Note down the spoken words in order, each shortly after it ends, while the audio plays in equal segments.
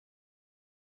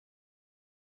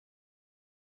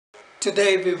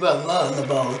Today we will learn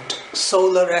about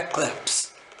solar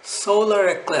eclipse. Solar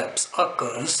eclipse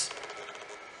occurs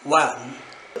when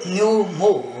new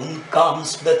moon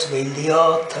comes between the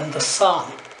earth and the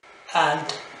sun,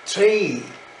 and three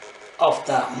of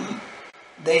them,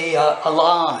 they are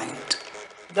aligned.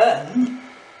 Then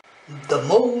the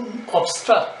moon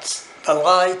obstructs the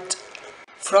light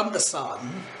from the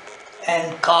sun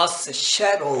and casts a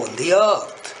shadow on the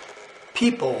earth.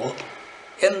 People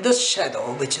in this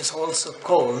shadow, which is also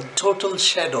called total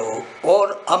shadow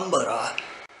or umbra,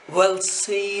 will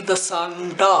see the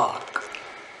sun dark,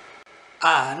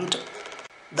 and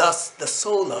thus the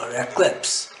solar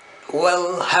eclipse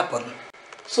will happen.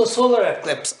 So solar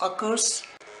eclipse occurs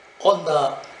on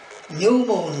the new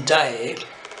moon day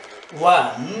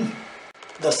when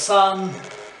the sun,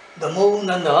 the moon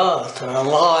and the earth are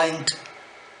aligned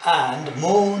and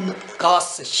moon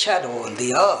casts a shadow on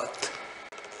the earth.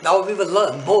 Now we will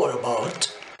learn more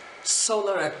about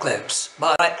solar eclipse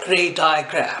by ray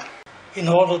diagram. In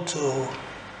order to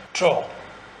draw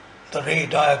the ray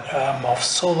diagram of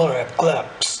solar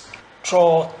eclipse,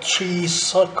 draw three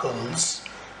circles.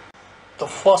 The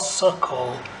first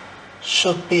circle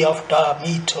should be of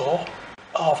diameter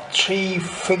of 3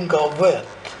 finger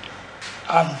width,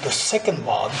 and the second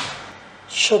one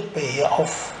should be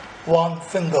of 1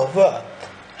 finger width,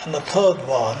 and the third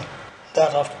one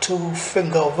that of 2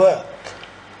 finger width.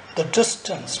 The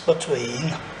distance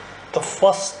between the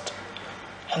first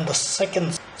and the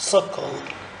second circle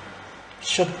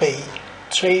should be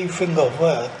 3 finger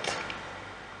width,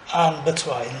 and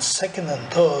between second and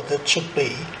third it should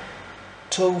be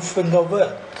 2 finger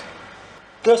width.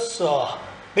 This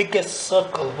biggest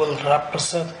circle will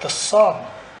represent the sun.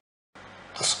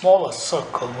 The smallest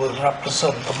circle will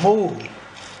represent the moon,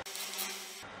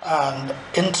 and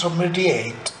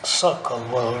intermediate circle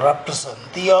will represent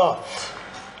the earth.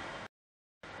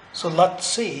 So let's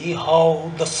see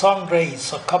how the sun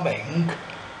rays are coming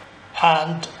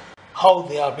and how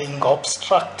they are being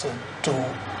obstructed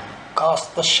to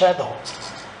cast the shadow.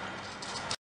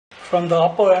 From the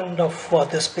upper end of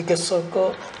this biggest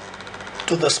circle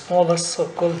to the smallest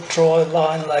circle, draw a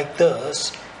line like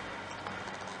this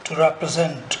to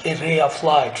represent a ray of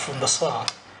light from the sun.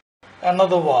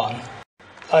 Another one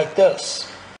like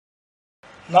this.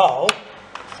 Now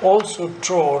also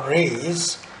draw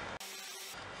rays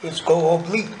which go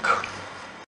oblique.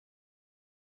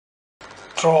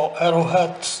 Draw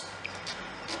arrowheads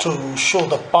to show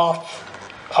the path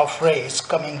of rays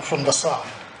coming from the sun.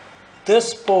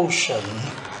 This portion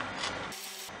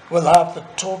will have the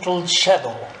total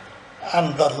shadow,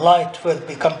 and the light will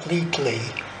be completely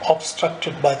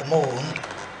obstructed by the moon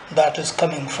that is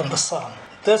coming from the sun.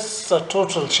 This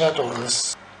total shadow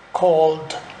is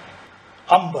called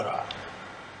umbra.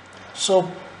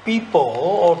 So people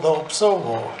or the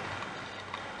observer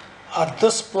at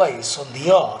this place on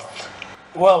the earth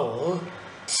will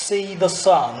see the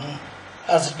sun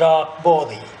as a dark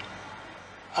body,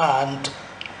 and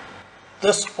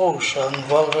this portion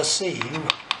will receive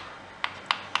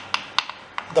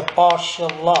the partial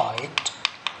light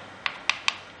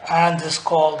and is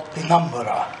called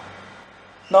penumbra.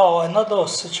 Now another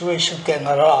situation can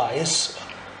arise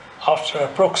after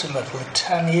approximately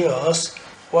 10 years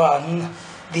when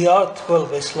the earth will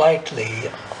be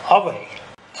slightly away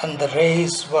and the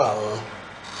rays will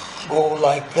go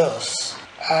like this,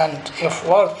 and if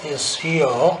earth is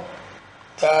here,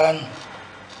 then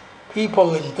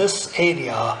people in this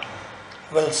area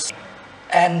will see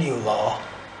annular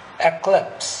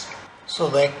eclipse. So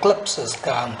the eclipses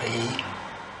can be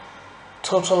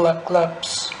total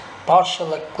eclipse,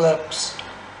 partial eclipse,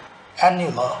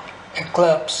 annular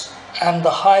eclipse, and the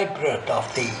hybrid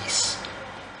of these,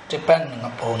 depending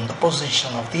upon the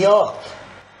position of the earth.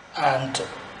 And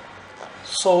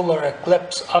solar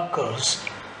eclipse occurs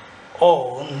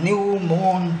on new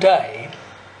moon day,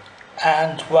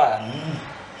 and when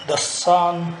the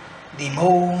sun, the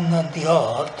moon and the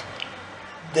earth,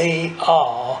 they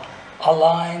are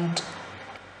aligned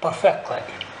perfectly.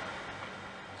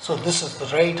 So this is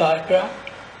the ray diagram,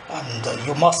 and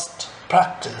you must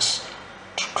practice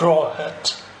to draw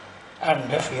it,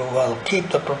 and if you will keep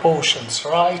the proportions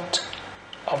right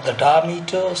of the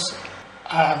diameters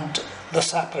and the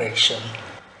separation,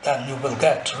 then you will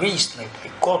get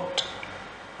reasonably good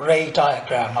ray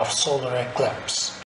diagram of solar eclipse.